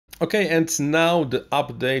Okay, and now the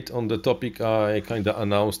update on the topic I kind of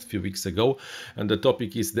announced a few weeks ago, and the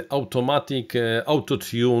topic is the automatic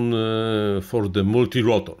auto-tune for the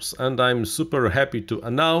multirotors. And I'm super happy to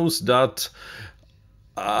announce that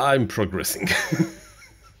I'm progressing.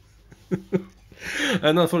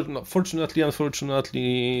 And unfortunately,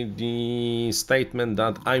 the statement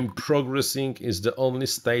that I'm progressing is the only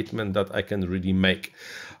statement that I can really make.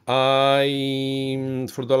 For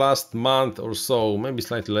the last month or so, maybe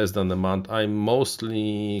slightly less than a month, I'm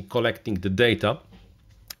mostly collecting the data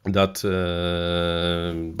that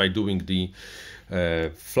by doing the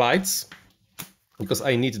flights, because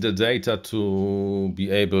I need the data to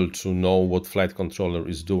be able to know what flight controller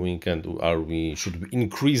is doing and should we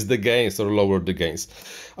increase the gains or lower the gains.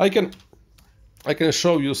 I can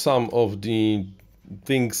show you some of the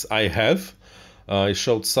things I have. I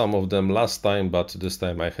showed some of them last time, but this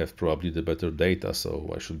time I have probably the better data,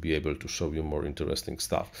 so I should be able to show you more interesting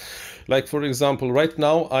stuff. Like, for example, right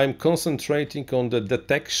now I'm concentrating on the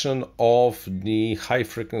detection of the high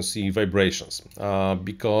frequency vibrations,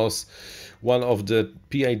 because one of the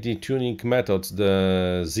PID tuning methods,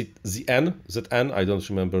 the ZN, I don't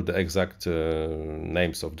remember the exact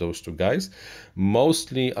names of those two guys,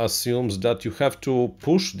 mostly assumes that you have to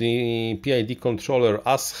push the PID controller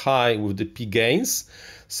as high with the P gains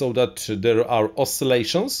so that there are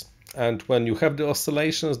oscillations. And when you have the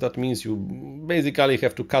oscillations, that means you basically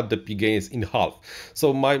have to cut the P gains in half.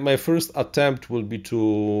 So my first attempt will be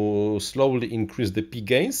to slowly increase the P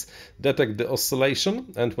gains, detect the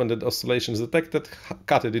oscillation, and when the oscillation is detected,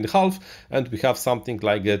 cut it in half, and we have something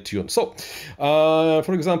like a tune. So,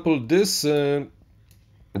 for example, this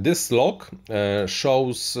log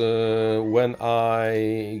shows when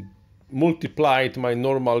I multiplied my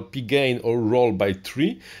normal P gain or roll by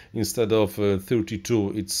 3 instead of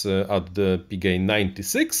 32. It's at the P gain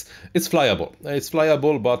 96. It's flyable. It's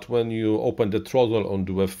flyable, but when you open the throttle and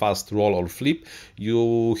do a fast roll or flip,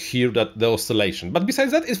 you hear that the oscillation. But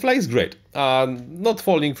besides that, it flies great. Not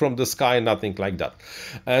falling from the sky, nothing like that.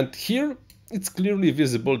 And here it's clearly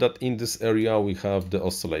visible that in this area we have the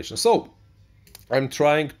oscillation. So I'm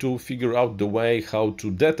trying to figure out the way how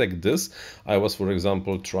to detect this. I was, for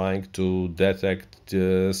example, trying to detect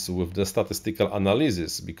this with the statistical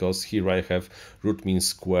analysis, because here I have root mean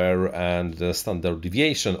square and the standard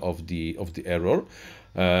deviation of the error.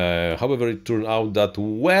 However, it turned out that,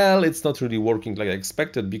 well, it's not really working like I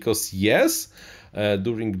expected, because yes,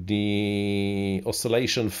 during the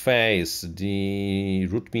oscillation phase, the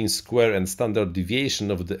root mean square and standard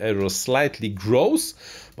deviation of the error slightly grows,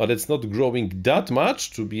 but it's not growing that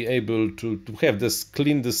much to be able to have this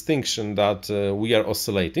clean distinction that we are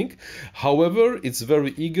oscillating. However, it's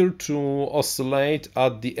very eager to oscillate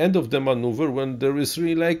at the end of the maneuver when there is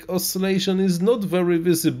really like oscillation is not very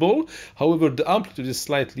visible. However, the amplitude is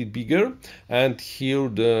slightly bigger, and here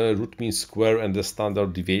the root mean square and the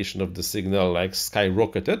standard deviation of the signal like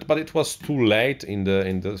skyrocketed, but it was too late in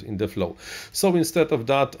the flow. So instead of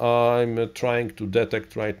that, I'm trying to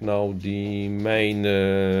detect right now the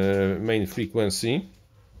main frequency.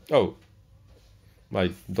 Oh, my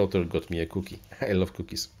daughter got me a cookie. I love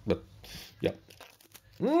cookies, but yeah.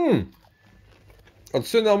 A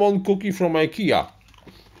cinnamon cookie from IKEA.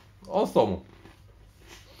 Awesome.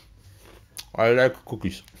 I like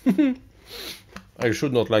cookies. I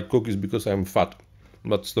should not like cookies because I'm fat,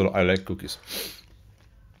 but still I like cookies.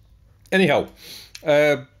 Anyhow,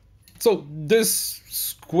 so this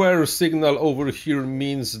square signal over here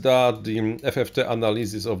means that the FFT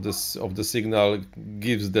analysis of the signal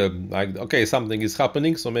gives the like, okay, something is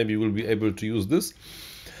happening, so maybe we'll be able to use this.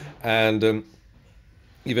 And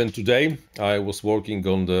even today I was working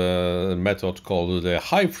on the method called the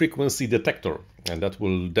high frequency detector, and that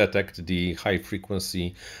will detect the high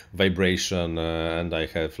frequency vibration, and I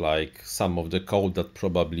have like some of the code that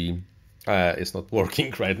probably it's not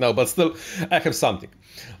working right now, but still I have something.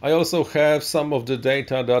 I also have some of the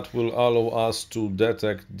data that will allow us to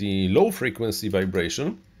detect the low frequency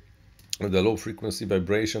vibration. The low frequency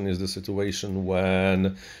vibration is the situation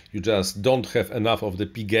when you just don't have enough of the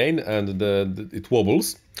P gain and it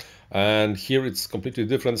wobbles. And here it's completely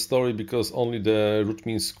different story, because only the root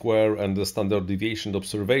mean square and the standard deviation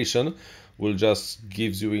observation will just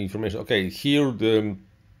gives you information. Okay, here the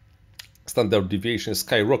standard deviation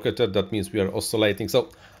skyrocketed, that means we are oscillating.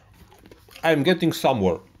 So I'm getting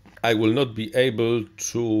somewhere. I will not be able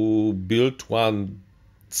to build one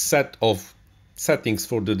set of settings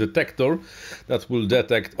for the detector that will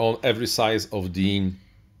detect on every size of the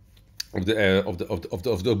of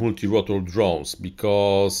the multi-rotor drones,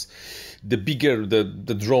 because the bigger the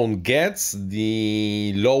drone gets,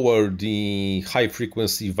 the lower the high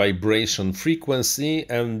frequency vibration frequency,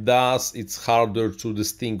 and thus it's harder to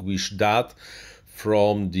distinguish that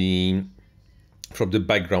from the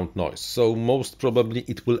background noise. So most probably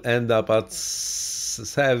it will end up at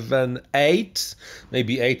 7, 8,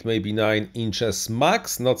 maybe 8, maybe 9 inches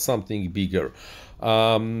max, not something bigger.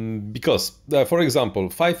 Because, for example,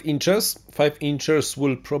 5 inches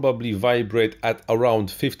will probably vibrate at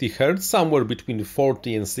around 50 hertz, somewhere between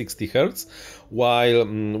 40 and 60 hertz, while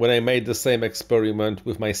when I made the same experiment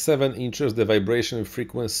with my 7 inches, the vibration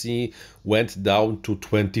frequency went down to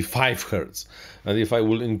 25 hertz. And if I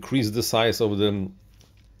will increase the size of the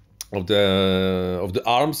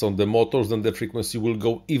arms on the motors, then the frequency will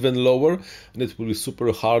go even lower, and it will be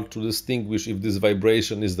super hard to distinguish if this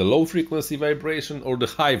vibration is the low frequency vibration or the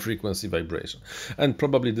high frequency vibration. And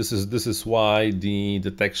probably this is why the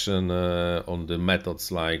detection on the methods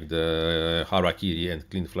like the Harakiri and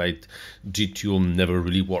CleanFlight G-Tune never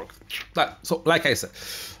really worked. So like I said,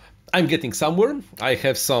 I'm getting somewhere. I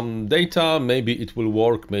have some data. Maybe it will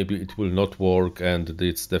work, maybe it will not work, and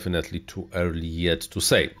it's definitely too early yet to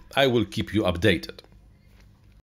say. I will keep you updated.